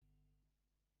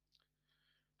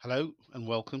Hello and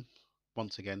welcome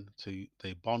once again to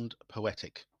the Bond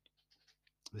Poetic.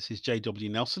 This is JW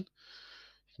Nelson.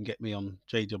 You can get me on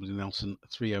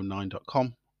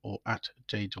jwnelson309.com or at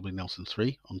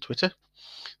jwnelson3 on Twitter.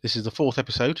 This is the fourth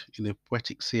episode in the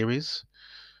Poetic series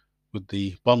with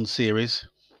the Bond series,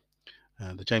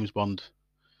 the James Bond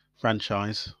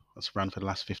franchise that's ran for the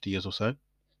last 50 years or so.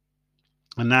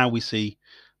 And now we see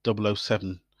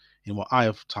 007 in what I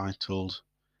have titled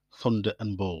Thunder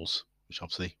and Balls, which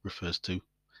obviously refers to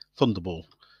Thunderball,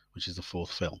 which is the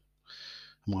fourth film.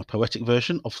 And my poetic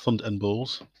version of Thunder and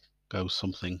Balls goes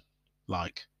something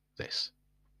like this.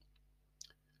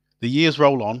 The years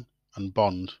roll on and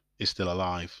Bond is still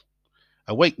alive.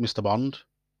 Awake, Mr. Bond,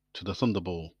 to the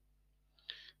Thunderball.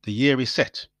 The year is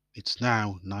set. It's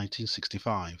now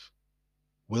 1965.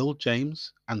 Will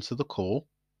James answer the call?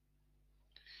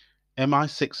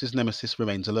 MI6's nemesis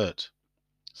remains alert.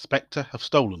 Spectre have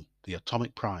stolen the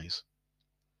atomic prize.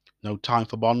 No time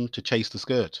for Bond to chase the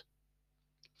skirt.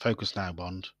 Focus now,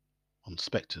 Bond, on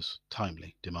Spectre's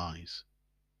timely demise.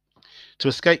 To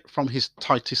escape from his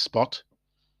tightest spot,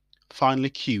 finally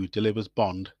Q delivers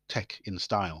Bond tech in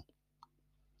style.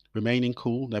 Remaining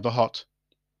cool, never hot,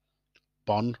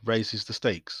 Bond raises the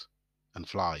stakes and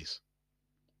flies.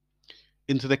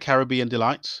 Into the Caribbean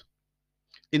delights,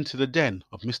 into the den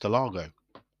of Mr. Largo.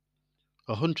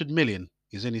 100 million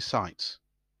is in his sights.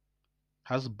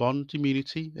 Has Bond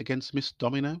immunity against Miss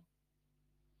Domino?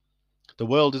 The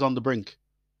world is on the brink.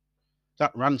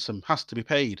 That ransom has to be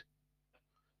paid.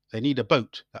 They need a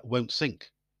boat that won't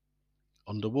sink.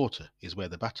 Underwater is where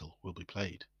the battle will be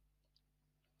played.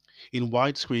 In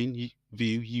widescreen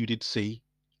view you did see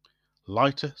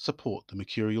lighter support the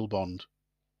mercurial Bond.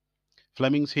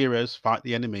 Fleming's heroes fight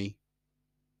the enemy.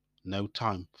 No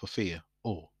time for fear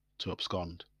or to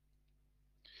abscond.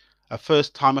 A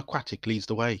first-time aquatic leads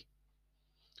the way.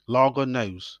 Largo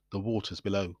knows the waters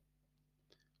below.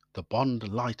 The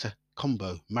Bond-lighter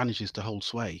combo manages to hold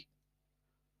sway.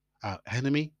 Our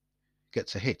enemy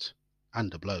gets a hit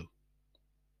and a blow.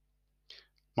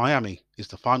 Miami is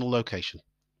the final location.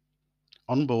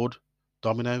 On board,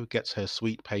 Domino gets her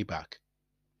sweet payback.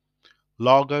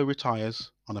 Largo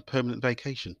retires on a permanent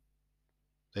vacation.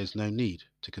 There's no need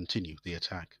to continue the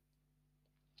attack.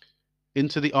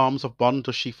 Into the arms of Bond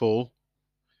does she fall?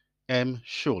 M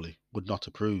surely would not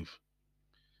approve.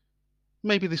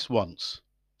 Maybe this once,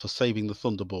 for saving the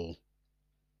Thunderball.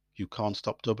 You can't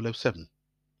stop 007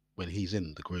 when he's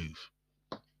in the groove.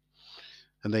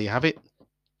 And there you have it.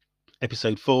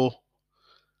 Episode 4,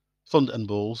 Thunder and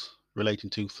Balls, relating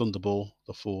to Thunderball,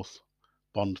 the fourth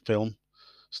Bond film,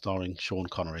 starring Sean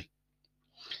Connery.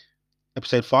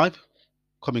 Episode 5,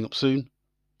 coming up soon.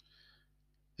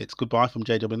 It's goodbye from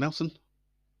JW Nelson.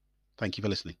 Thank you for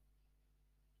listening.